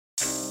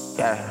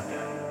Yeah.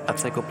 I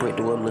take a break,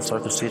 do a little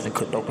circumcision,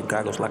 cut open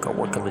goggles like I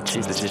work in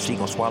logistics. She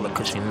gon' swallow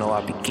cause she know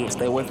I be getting.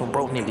 Stay away from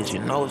broke niggas, you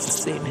know it's a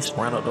sickness.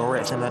 Ran up the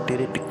rats and I did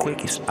it the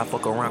quickest. I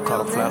fuck around,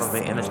 caught a flat on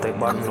the interstate,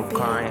 bought a new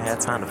car, I ain't had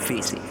time to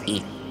fix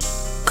it.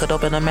 Cut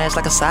open a match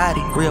like a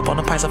sidey. Re-up on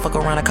the price, I fuck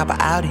around, I cop a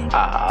Audi.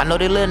 I know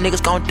they little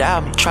niggas gon'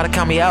 doubt me. Try to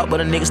count me out,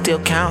 but a nigga still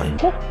counting.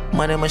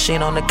 Money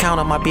machine on the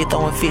counter, my bitch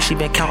throwing fish, she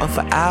been counting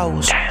for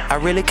hours. I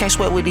really can't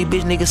sweat what these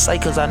bitch niggas say,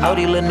 cause I know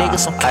these little niggas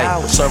some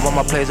cowards. Serve on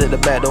my plays at the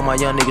back door, my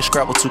young niggas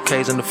scrabble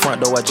 2Ks in the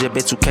front door. I just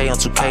bet 2K on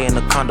 2K in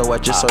the condo. I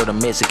just served a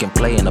Mexican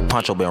play in the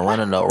poncho. Been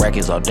running up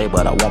rackets all day,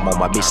 but I want more.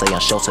 My bitch say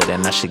I'm sheltered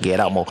and I should get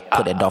out more.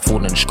 Put that dog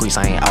food in the streets,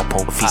 I ain't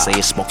outpost. If he say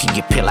it's smoke, you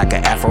get pit like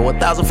an afro.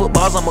 1,000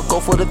 footballs, I'ma go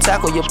for the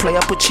tackle. You play, I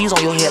put cheese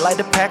on your head like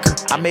the Packer.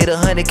 I made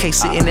 100K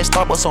sitting in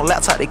Starbucks on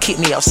laptop, they kick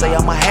me out. Say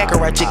I'm a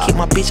hacker, I just keep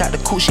my bitch out the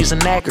cool, she's a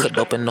nagger. Cut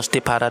open, no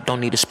step out, I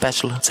don't need a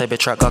spatula. Tabie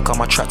trap, I call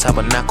my trap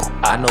tabernacle.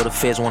 I know the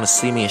feds wanna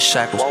see me in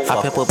shackles.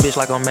 I pimp a bitch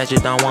like I'm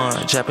Magic Don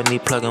Juan.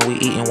 Japanese plugin, we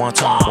eating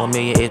wonton. 1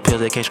 million egg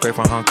pills, they can't scrape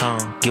from Hong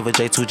Kong. Give a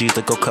J2Gs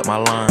to go cut my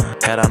line.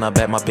 Hat on her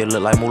back, my bitch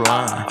look like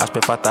Mulan. I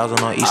spent 5,000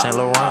 on East Saint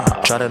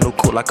Laurent. Try that new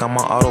coupe like I'm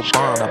on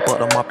Autobahn. I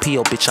bucked on my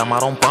P.O., bitch, I'm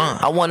out on bond.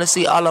 I wanna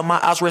see all of my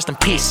outs rest in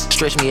peace.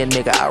 Stretch me a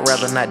nigga, I'd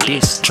rather not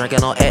diss.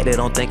 Drinking on act, they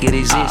don't think it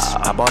exists.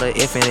 I bought an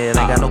F and it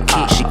ain't got no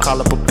kick. She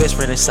call up a best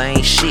friend and say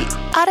ain't shit.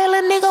 All that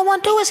little nigga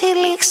want do is hit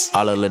licks.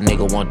 All that little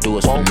nigga want do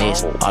is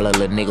finesse. All that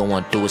little nigga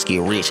want do is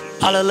get rich.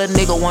 All that little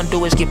nigga want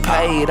do is get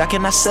paid. I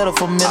cannot settle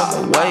for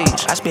minimum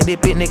wage. I spend this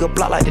big nigga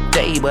block like the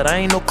day, but I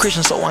ain't no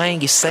Christian, so I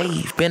ain't get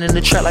saved. Been in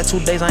the trap like 2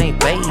 days, I ain't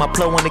bathed. My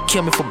plug wanna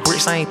kill me for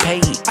bricks, I ain't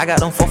paid. I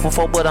got them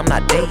 444, but I'm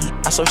not dead.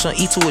 I searched on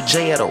E to a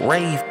J at a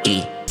rave.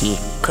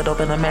 Cut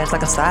open a match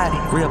like a sidey.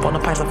 Re-up on the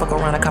price, I fuck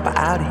around, I cop a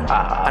Audi.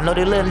 I know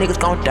they little niggas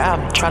gon' doubt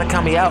me. Try to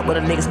count me out, but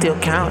a nigga still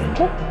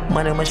counting.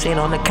 Money machine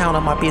on the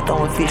counter, my bitch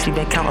throwing fish, she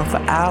been counting for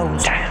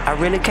hours. I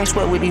really can't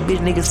sweat what these bitch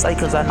niggas say,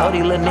 cause I know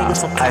these little niggas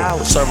some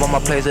cowards. Serve on my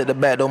plays at the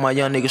back door, my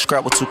young niggas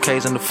scrabble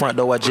 2Ks in the front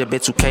door. I just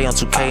bet 2K on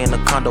 2K in the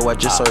condo. I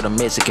just served a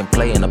Mexican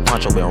play in the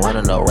poncho. Been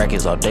running up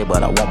rackets all day,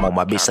 but I want more.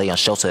 My bitch say I'm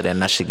sheltered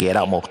and I should get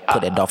out more.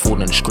 Put that dog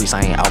food in the streets,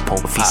 I ain't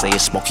outpost. If he say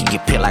it's smoke, you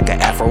get pit like an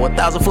afro.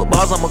 1,000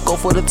 footballs, I'ma go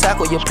for the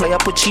tackle. You play, I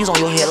put cheese on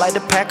your head like the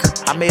Packer.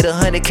 I made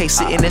 100K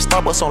sitting in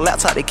Starbucks on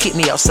laptop, they kick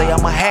me out. Say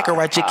I'm a hacker,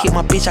 I just keep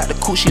my bitch out the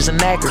cool, she's a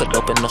nagger. Cut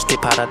open, no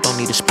step out, I don't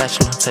need a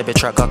spatula. Tabie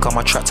trap, I call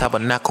my trap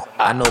tabernacle.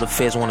 I know the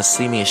feds wanna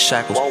see me in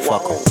shackles.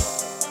 Fuck 'em.